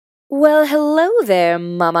Well, hello there,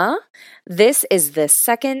 Mama. This is the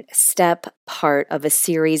second step part of a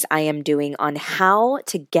series I am doing on how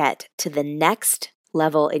to get to the next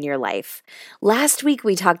level in your life. Last week,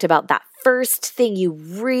 we talked about that first thing you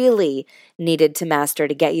really needed to master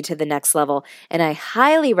to get you to the next level, and I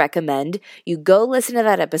highly recommend you go listen to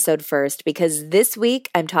that episode first because this week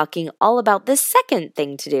I'm talking all about the second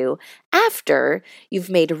thing to do after you've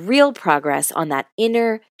made real progress on that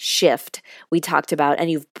inner shift we talked about and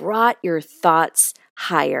you've brought your thoughts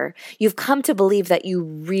higher. You've come to believe that you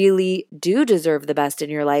really do deserve the best in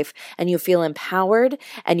your life and you feel empowered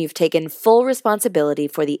and you've taken full responsibility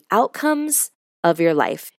for the outcomes of your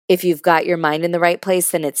life. If you've got your mind in the right place,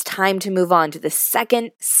 then it's time to move on to the second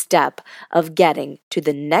step of getting to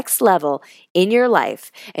the next level in your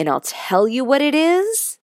life. And I'll tell you what it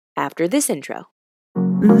is after this intro.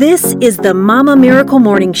 This is the Mama Miracle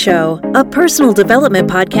Morning Show, a personal development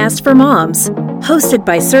podcast for moms. Hosted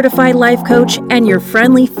by certified life coach and your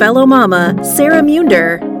friendly fellow mama, Sarah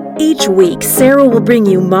Munder. Each week, Sarah will bring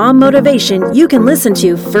you mom motivation you can listen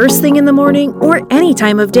to first thing in the morning or any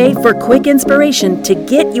time of day for quick inspiration to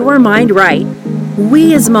get your mind right.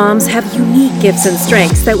 We as moms have unique gifts and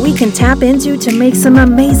strengths that we can tap into to make some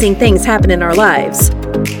amazing things happen in our lives.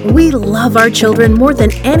 We love our children more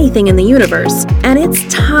than anything in the universe, and it's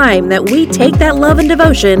time that we take that love and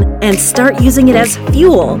devotion and start using it as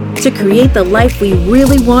fuel to create the life we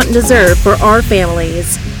really want and deserve for our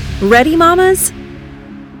families. Ready, mamas?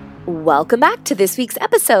 Welcome back to this week's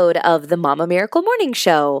episode of the Mama Miracle Morning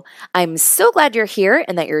Show. I'm so glad you're here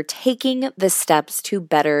and that you're taking the steps to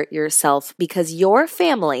better yourself because your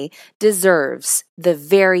family deserves the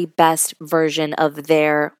very best version of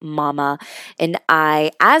their mama. And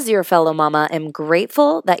I, as your fellow mama, am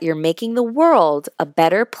grateful that you're making the world a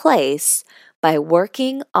better place by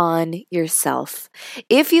working on yourself.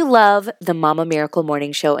 If you love the Mama Miracle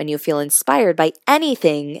Morning Show and you feel inspired by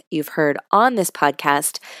anything you've heard on this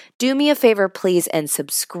podcast, do me a favor, please, and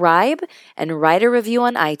subscribe and write a review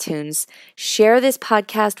on iTunes. Share this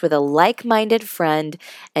podcast with a like-minded friend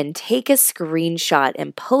and take a screenshot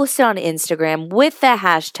and post it on Instagram with the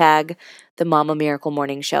hashtag the Mama Miracle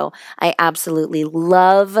Morning Show. I absolutely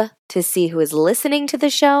love to see who is listening to the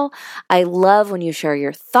show. I love when you share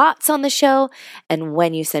your thoughts on the show and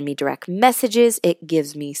when you send me direct messages. It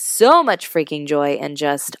gives me so much freaking joy and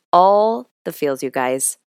just all the feels, you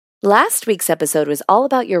guys. Last week's episode was all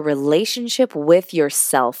about your relationship with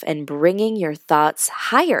yourself and bringing your thoughts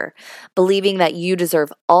higher, believing that you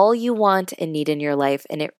deserve all you want and need in your life.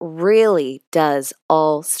 And it really does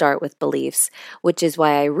all start with beliefs, which is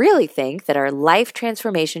why I really think that our life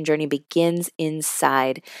transformation journey begins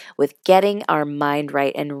inside with getting our mind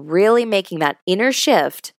right and really making that inner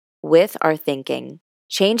shift with our thinking.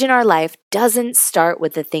 Change in our life doesn't start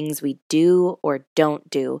with the things we do or don't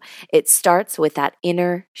do. It starts with that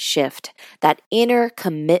inner shift, that inner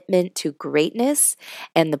commitment to greatness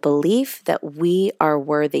and the belief that we are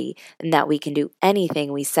worthy and that we can do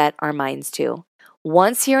anything we set our minds to.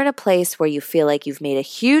 Once you're in a place where you feel like you've made a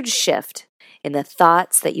huge shift in the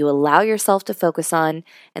thoughts that you allow yourself to focus on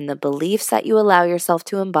and the beliefs that you allow yourself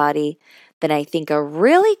to embody, then I think a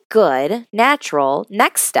really good, natural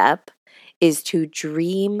next step is to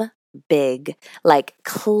dream big, like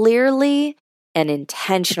clearly and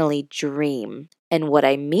intentionally dream. And what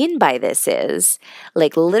I mean by this is,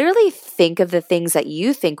 like, literally think of the things that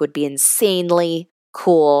you think would be insanely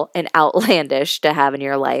cool and outlandish to have in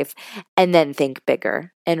your life, and then think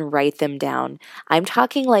bigger and write them down. I'm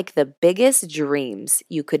talking like the biggest dreams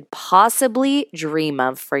you could possibly dream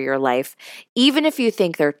of for your life, even if you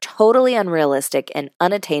think they're totally unrealistic and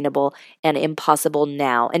unattainable and impossible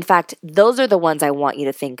now. In fact, those are the ones I want you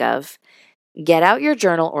to think of. Get out your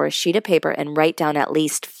journal or a sheet of paper and write down at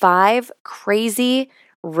least 5 crazy,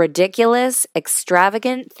 ridiculous,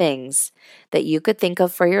 extravagant things that you could think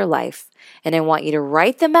of for your life. And I want you to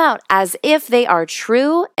write them out as if they are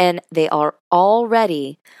true and they are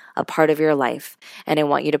already a part of your life. And I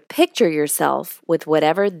want you to picture yourself with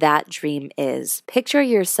whatever that dream is. Picture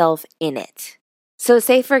yourself in it. So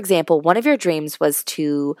say, for example, one of your dreams was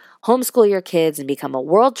to homeschool your kids and become a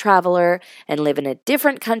world traveler and live in a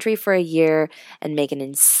different country for a year and make an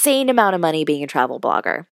insane amount of money being a travel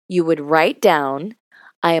blogger. You would write down,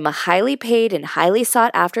 I am a highly paid and highly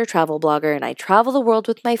sought after travel blogger, and I travel the world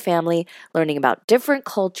with my family, learning about different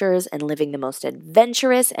cultures and living the most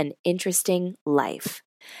adventurous and interesting life.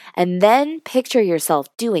 And then picture yourself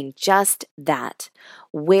doing just that.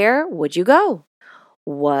 Where would you go?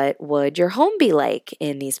 What would your home be like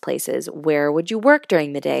in these places? Where would you work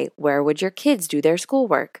during the day? Where would your kids do their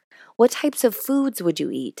schoolwork? What types of foods would you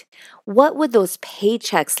eat? What would those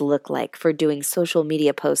paychecks look like for doing social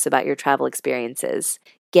media posts about your travel experiences?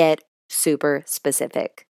 Get super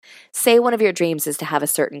specific. Say one of your dreams is to have a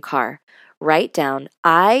certain car. Write down,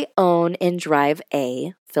 I own and drive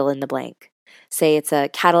a fill in the blank. Say it's a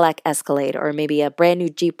Cadillac Escalade or maybe a brand new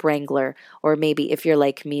Jeep Wrangler, or maybe if you're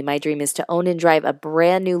like me, my dream is to own and drive a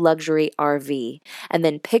brand new luxury RV, and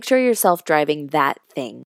then picture yourself driving that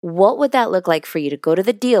thing. What would that look like for you to go to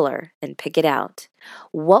the dealer and pick it out?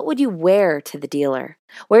 What would you wear to the dealer?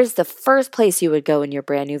 Where's the first place you would go in your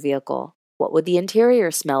brand new vehicle? What would the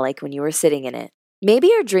interior smell like when you were sitting in it? Maybe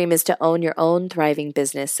your dream is to own your own thriving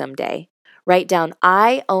business someday. Write down,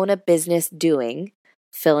 I own a business doing,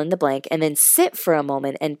 fill in the blank, and then sit for a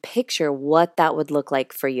moment and picture what that would look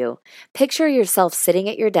like for you. Picture yourself sitting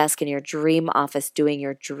at your desk in your dream office doing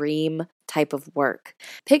your dream type of work.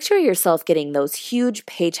 Picture yourself getting those huge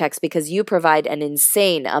paychecks because you provide an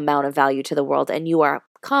insane amount of value to the world and you are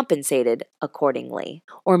compensated accordingly.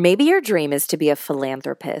 Or maybe your dream is to be a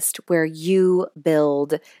philanthropist where you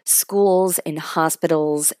build schools and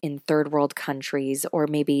hospitals in third world countries, or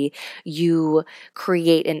maybe you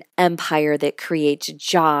create an empire that creates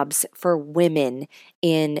jobs for women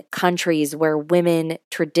in countries where women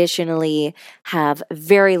traditionally have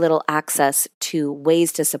very little access to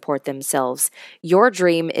ways to support themselves. Your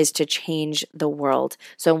dream is to change the world.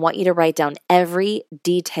 So I want you to write down every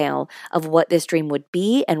detail of what this dream would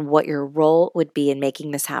be and what your role would be in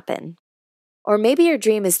making this happen. Or maybe your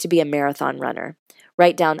dream is to be a marathon runner.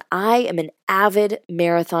 Write down, I am an avid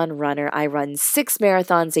marathon runner. I run 6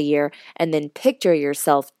 marathons a year, and then picture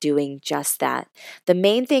yourself doing just that. The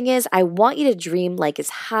main thing is, I want you to dream like as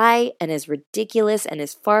high and as ridiculous and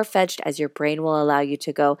as far-fetched as your brain will allow you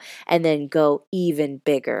to go, and then go even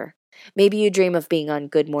bigger. Maybe you dream of being on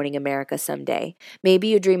Good Morning America someday. Maybe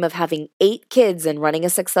you dream of having 8 kids and running a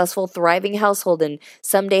successful, thriving household and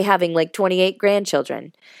someday having like 28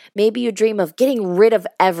 grandchildren. Maybe you dream of getting rid of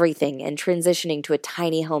everything and transitioning to a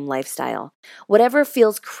tiny home lifestyle. Whatever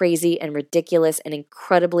feels crazy and ridiculous and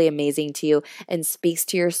incredibly amazing to you and speaks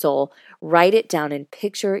to your soul, write it down and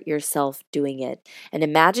picture yourself doing it. And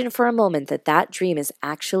imagine for a moment that that dream is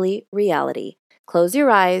actually reality. Close your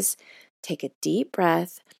eyes, take a deep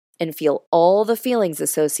breath, and feel all the feelings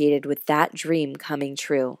associated with that dream coming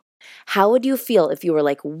true. How would you feel if you were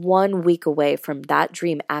like 1 week away from that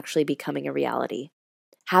dream actually becoming a reality?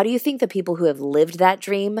 How do you think the people who have lived that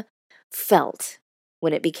dream felt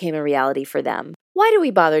when it became a reality for them? Why do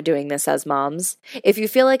we bother doing this as moms? If you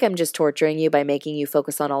feel like I'm just torturing you by making you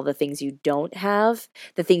focus on all the things you don't have,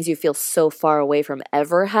 the things you feel so far away from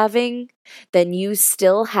ever having, then you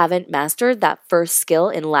still haven't mastered that first skill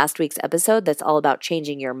in last week's episode that's all about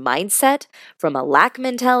changing your mindset from a lack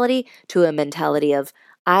mentality to a mentality of,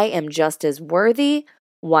 I am just as worthy,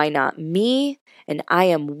 why not me? And I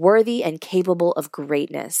am worthy and capable of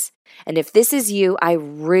greatness. And if this is you, I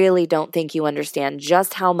really don't think you understand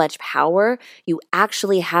just how much power you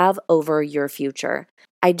actually have over your future.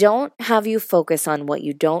 I don't have you focus on what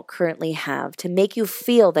you don't currently have to make you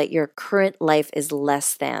feel that your current life is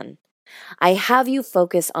less than. I have you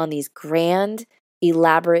focus on these grand,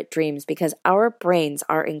 elaborate dreams because our brains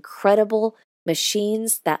are incredible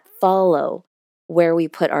machines that follow where we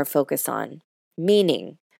put our focus on.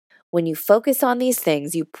 Meaning, when you focus on these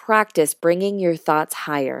things, you practice bringing your thoughts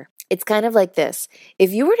higher. It's kind of like this.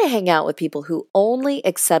 If you were to hang out with people who only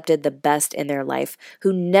accepted the best in their life,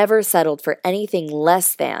 who never settled for anything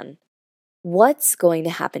less than, what's going to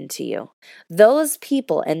happen to you? Those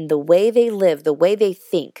people and the way they live, the way they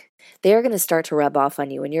think, they're going to start to rub off on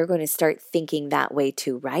you, and you're going to start thinking that way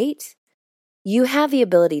too, right? You have the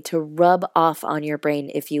ability to rub off on your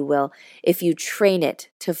brain, if you will, if you train it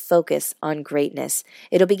to focus on greatness.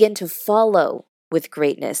 It'll begin to follow with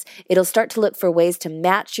greatness. It'll start to look for ways to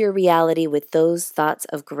match your reality with those thoughts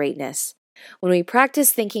of greatness. When we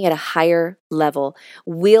practice thinking at a higher level,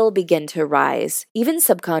 we'll begin to rise, even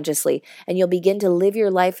subconsciously, and you'll begin to live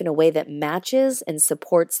your life in a way that matches and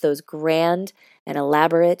supports those grand and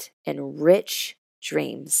elaborate and rich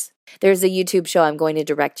dreams. There's a YouTube show I'm going to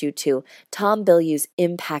direct you to, Tom Bilyeu's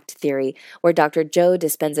Impact Theory, where Dr. Joe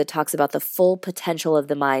Dispenza talks about the full potential of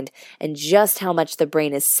the mind and just how much the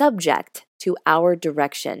brain is subject to our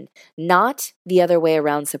direction, not the other way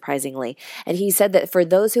around, surprisingly. And he said that for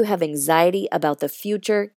those who have anxiety about the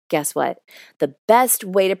future, guess what? The best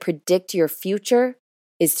way to predict your future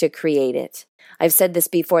is to create it. I've said this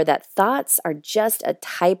before, that thoughts are just a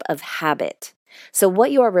type of habit. So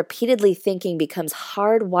what you are repeatedly thinking becomes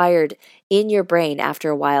hardwired in your brain after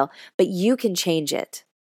a while, but you can change it.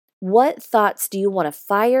 What thoughts do you want to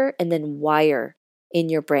fire and then wire in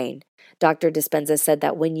your brain. Dr. Dispenza said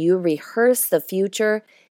that when you rehearse the future,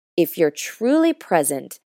 if you're truly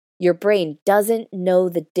present, your brain doesn't know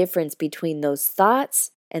the difference between those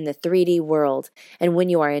thoughts and the 3D world. And when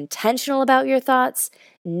you are intentional about your thoughts,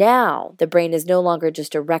 now the brain is no longer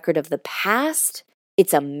just a record of the past,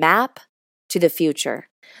 it's a map to the future.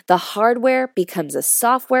 The hardware becomes a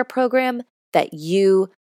software program that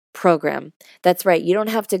you program. That's right. You don't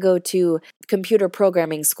have to go to computer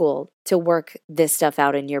programming school to work this stuff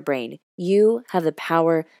out in your brain. You have the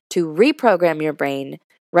power to reprogram your brain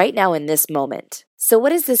right now in this moment. So what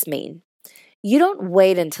does this mean? You don't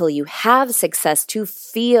wait until you have success to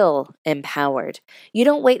feel empowered. You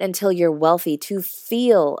don't wait until you're wealthy to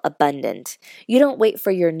feel abundant. You don't wait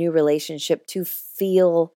for your new relationship to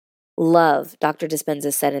feel love, Dr.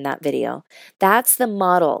 Dispenza said in that video. That's the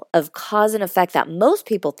model of cause and effect that most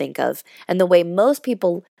people think of and the way most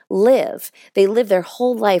people live. They live their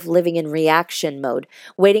whole life living in reaction mode,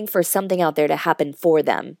 waiting for something out there to happen for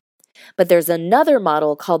them. But there's another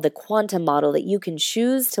model called the quantum model that you can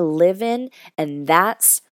choose to live in, and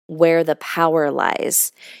that's where the power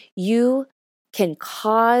lies. You can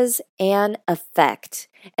cause and affect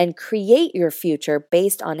and create your future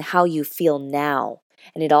based on how you feel now.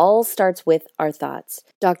 And it all starts with our thoughts.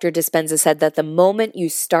 Dr. Dispenza said that the moment you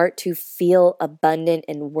start to feel abundant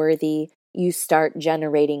and worthy, you start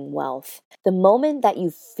generating wealth. The moment that you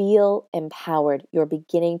feel empowered, you're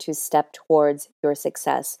beginning to step towards your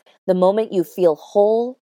success. The moment you feel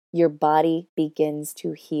whole, your body begins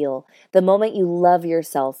to heal. The moment you love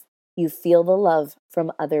yourself, you feel the love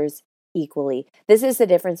from others equally. This is the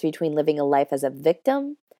difference between living a life as a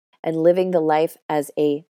victim and living the life as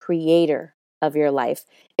a creator of your life.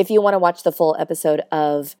 If you want to watch the full episode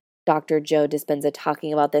of Dr. Joe Dispenza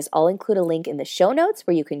talking about this, I'll include a link in the show notes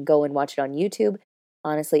where you can go and watch it on YouTube.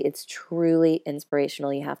 Honestly, it's truly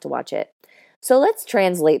inspirational. You have to watch it. So let's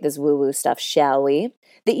translate this woo-woo stuff, shall we?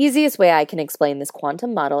 The easiest way I can explain this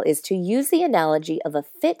quantum model is to use the analogy of a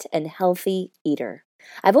fit and healthy eater.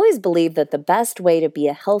 I've always believed that the best way to be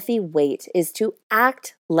a healthy weight is to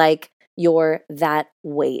act like you're that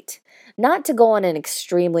weight, not to go on an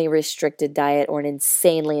extremely restricted diet or an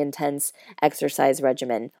insanely intense exercise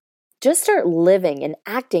regimen. Just start living and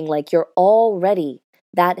acting like you're already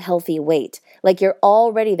that healthy weight, like you're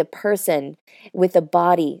already the person with the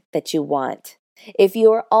body that you want. If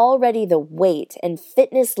you're already the weight and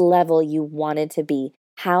fitness level you wanted to be,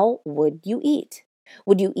 how would you eat?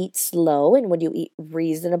 Would you eat slow and would you eat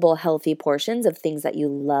reasonable, healthy portions of things that you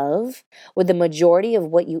love? Would the majority of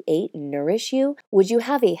what you ate nourish you? Would you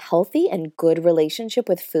have a healthy and good relationship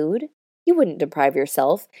with food? You wouldn't deprive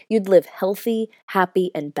yourself. You'd live healthy,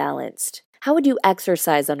 happy, and balanced. How would you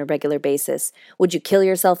exercise on a regular basis? Would you kill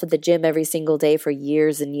yourself at the gym every single day for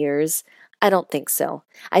years and years? I don't think so.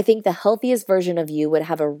 I think the healthiest version of you would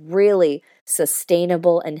have a really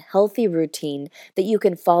sustainable and healthy routine that you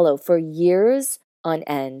can follow for years on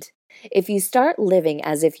end. If you start living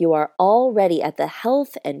as if you are already at the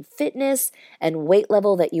health and fitness and weight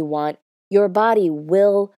level that you want, your body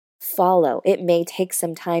will follow. It may take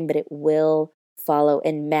some time, but it will follow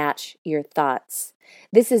and match your thoughts.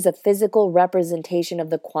 This is a physical representation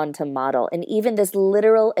of the quantum model, and even this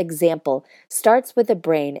literal example starts with the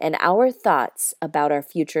brain and our thoughts about our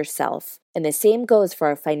future self. And the same goes for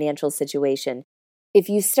our financial situation. If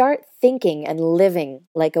you start thinking and living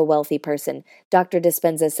like a wealthy person, Dr.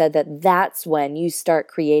 Dispenza said that that's when you start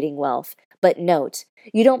creating wealth. But note,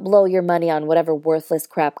 you don't blow your money on whatever worthless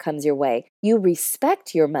crap comes your way. You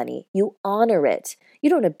respect your money. You honor it. You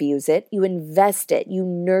don't abuse it. You invest it. You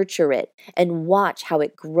nurture it and watch how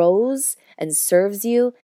it grows and serves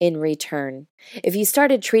you in return. If you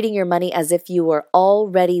started treating your money as if you were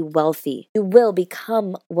already wealthy, you will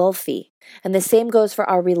become wealthy. And the same goes for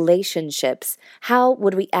our relationships. How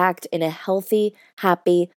would we act in a healthy,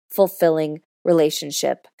 happy, fulfilling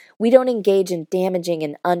relationship? We don't engage in damaging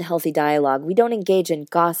and unhealthy dialogue. We don't engage in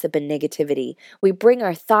gossip and negativity. We bring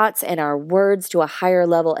our thoughts and our words to a higher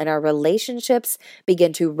level, and our relationships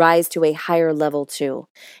begin to rise to a higher level too.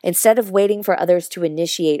 Instead of waiting for others to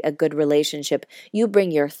initiate a good relationship, you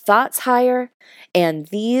bring your thoughts higher, and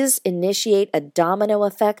these initiate a domino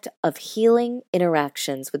effect of healing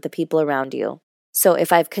interactions with the people around you. So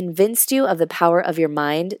if I've convinced you of the power of your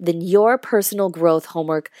mind, then your personal growth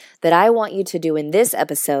homework that I want you to do in this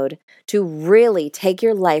episode to really take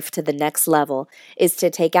your life to the next level is to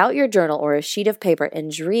take out your journal or a sheet of paper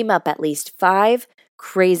and dream up at least 5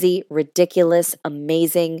 crazy, ridiculous,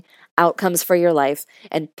 amazing outcomes for your life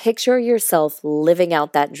and picture yourself living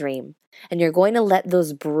out that dream. And you're going to let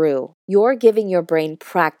those brew. You're giving your brain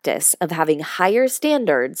practice of having higher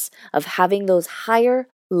standards, of having those higher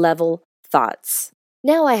level thoughts.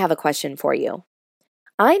 Now I have a question for you.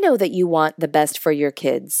 I know that you want the best for your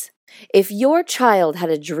kids. If your child had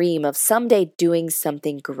a dream of someday doing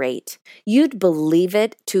something great, you'd believe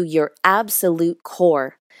it to your absolute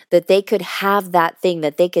core that they could have that thing,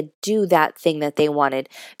 that they could do that thing that they wanted,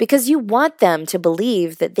 because you want them to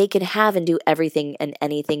believe that they can have and do everything and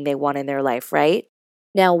anything they want in their life, right?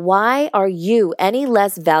 Now, why are you any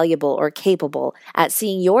less valuable or capable at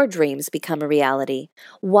seeing your dreams become a reality?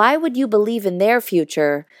 Why would you believe in their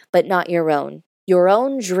future, but not your own? Your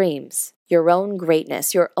own dreams, your own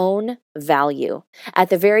greatness, your own value. At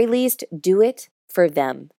the very least, do it for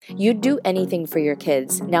them. You'd do anything for your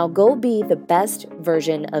kids. Now go be the best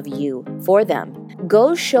version of you for them.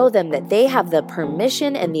 Go show them that they have the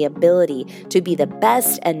permission and the ability to be the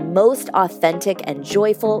best and most authentic and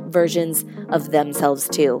joyful versions of themselves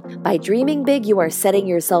too. By dreaming big, you are setting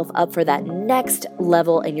yourself up for that next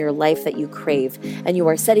level in your life that you crave, and you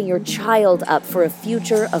are setting your child up for a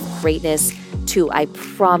future of greatness too. I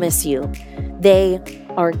promise you, they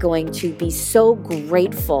are going to be so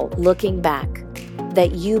grateful looking back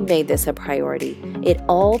that you made this a priority. It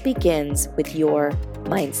all begins with your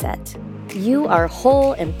mindset. You are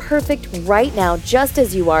whole and perfect right now, just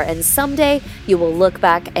as you are, and someday you will look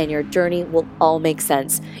back and your journey will all make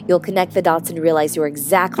sense. You'll connect the dots and realize you're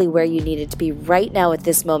exactly where you needed to be right now at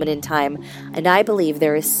this moment in time. And I believe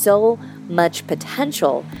there is so much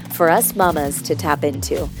potential for us mamas to tap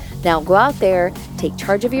into. Now go out there, take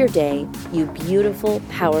charge of your day, you beautiful,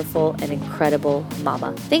 powerful, and incredible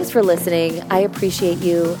mama. Thanks for listening. I appreciate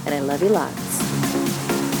you, and I love you lots.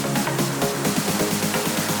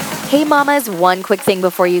 Hey mamas, one quick thing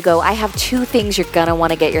before you go. I have 2 things you're gonna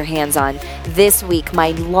wanna get your hands on. This week,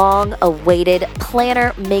 my long-awaited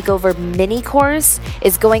Planner Makeover mini course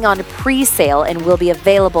is going on pre-sale and will be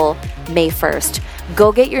available May 1st.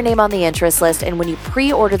 Go get your name on the interest list, and when you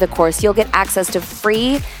pre-order the course, you'll get access to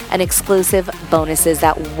free and exclusive bonuses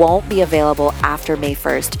that won't be available after May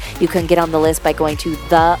 1st. You can get on the list by going to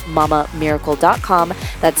themamamiracle.com.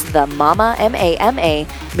 That's the Mama, M-A-M-A,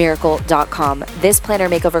 miracle.com. This Planner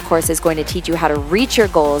Makeover course is going to teach you how to reach your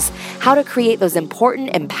goals, how to create those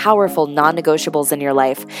important and powerful non-negotiables in your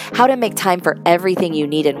life, how to make time for everything you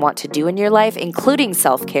need and want to do in your life, including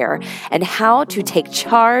self-care, and how to take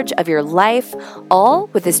charge of your life, all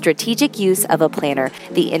with the strategic use of a planner.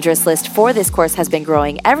 The interest list for this course has been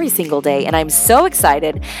growing every single day, and I'm so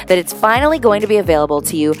excited that it's finally going to be available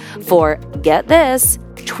to you for, get this,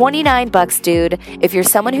 $29, dude. If you're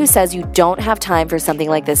someone who says you don't have time for something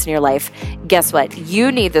like this in your life, guess what?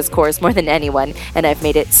 You need this course more than anyone, and I've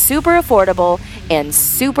made it super affordable and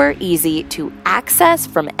super easy to access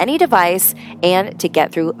from any device and to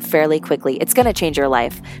get through fairly quickly. It's going to change your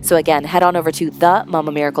life. So again, head on over to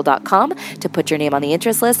themamamiracle.com to put your name on the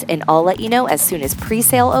interest list, and I'll let you know as soon as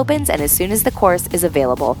pre-sale opens and as soon as the course is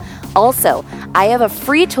available. Also, I have a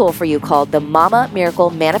free tool for you called the Mama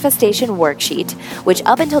Miracle Manifestation Worksheet, which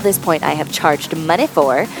up until this point I have charged money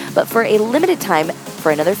for, but for a limited time,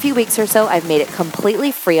 for another few weeks or so, I've made it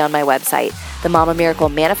completely free on my website. The Mama Miracle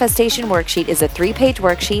Manifestation Worksheet is a 3-page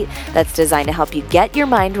worksheet that's designed to help you get your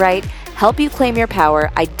mind right, help you claim your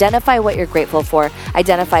power, identify what you're grateful for,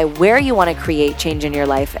 identify where you want to create change in your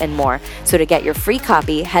life, and more. So to get your free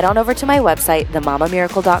copy, head on over to my website,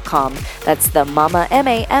 themamamiracle.com. That's the Mama,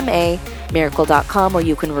 M-A-M-A, miracle.com, where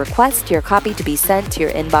you can request your copy to be sent to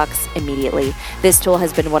your inbox immediately. This tool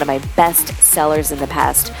has been one of my best sellers in the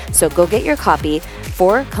past, so go get your copy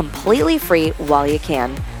for completely free while you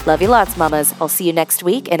can. Love you lots, mamas. I'll see you next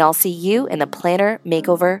week, and I'll see you in the Planner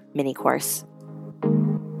Makeover mini course.